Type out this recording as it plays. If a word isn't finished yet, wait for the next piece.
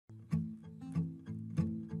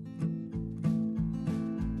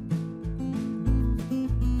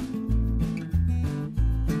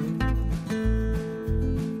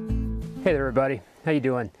Hey there, everybody. How you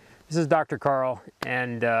doing? This is Dr. Carl,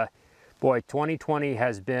 and boy, 2020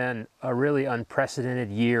 has been a really unprecedented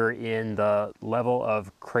year in the level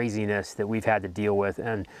of craziness that we've had to deal with,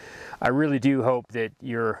 and I really do hope that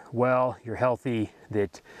you're well, you're healthy,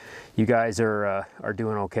 that you guys are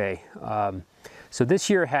doing okay. So this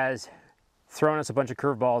year has thrown us a bunch of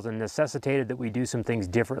curveballs and necessitated that we do some things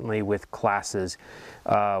differently with classes.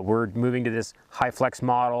 We're moving to this high flex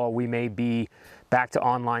model. We may be back to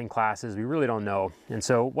online classes. We really don't know. And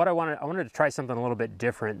so what I wanted to try something a little bit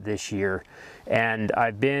different this year. And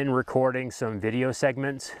I've been recording some video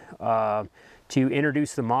segments to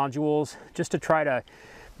introduce the modules, just to try to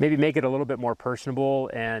maybe make it a little bit more personable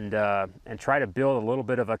and try to build a little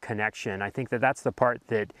bit of a connection. I think that that's the part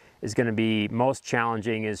that is going to be most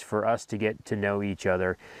challenging, is for us to get to know each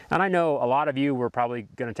other. And I know a lot of you were probably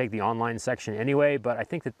going to take the online section anyway, but I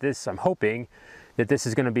think that I'm hoping that this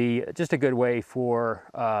is going to be just a good way for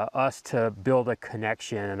us to build a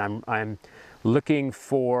connection. And I'm looking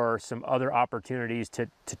for some other opportunities to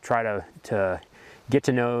try to get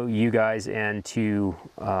to know you guys and to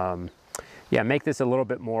make this a little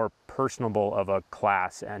bit more personable of a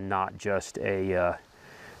class and not just a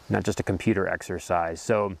computer exercise.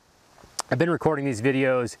 So I've been recording these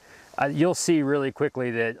videos. You'll see really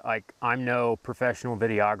quickly that I'm no professional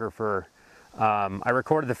videographer. I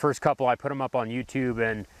recorded the first couple, I put them up on YouTube,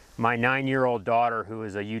 and my 9-year-old daughter, who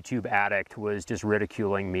is a YouTube addict, was just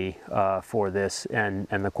ridiculing me for this and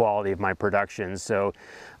the quality of my productions. So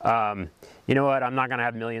you know what, I'm not gonna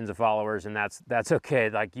have millions of followers, and that's okay.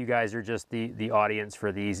 Like, you guys are just the audience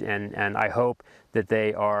for these, and I hope that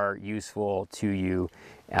they are useful to you.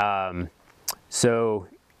 So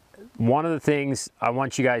one of the things I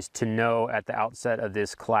want you guys to know at the outset of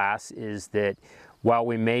this class is that while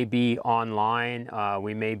we may be online,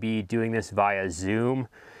 we may be doing this via Zoom,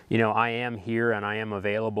 you know, I am here and I am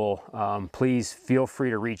available. Please feel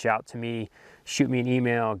free to reach out to me, shoot me an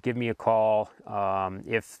email, give me a call.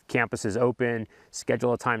 If campus is open,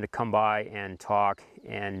 schedule a time to come by and talk.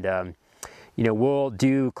 And you know, we'll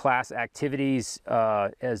do class activities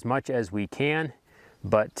as much as we can,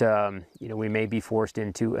 but you know, we may be forced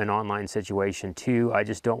into an online situation too. I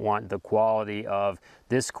just don't want the quality of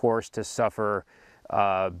this course to suffer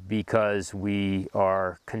because we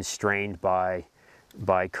are constrained by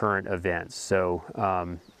current events. So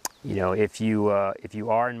you know, if you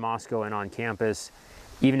are in Moscow and on campus,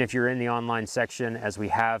 even if you're in the online section, as we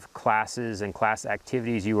have classes and class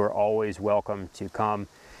activities, you are always welcome to come,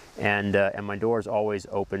 and my door is always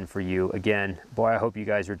open for you. Again, boy, I hope you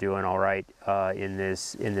guys are doing all right in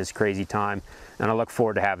this crazy time, and I look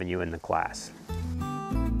forward to having you in the class.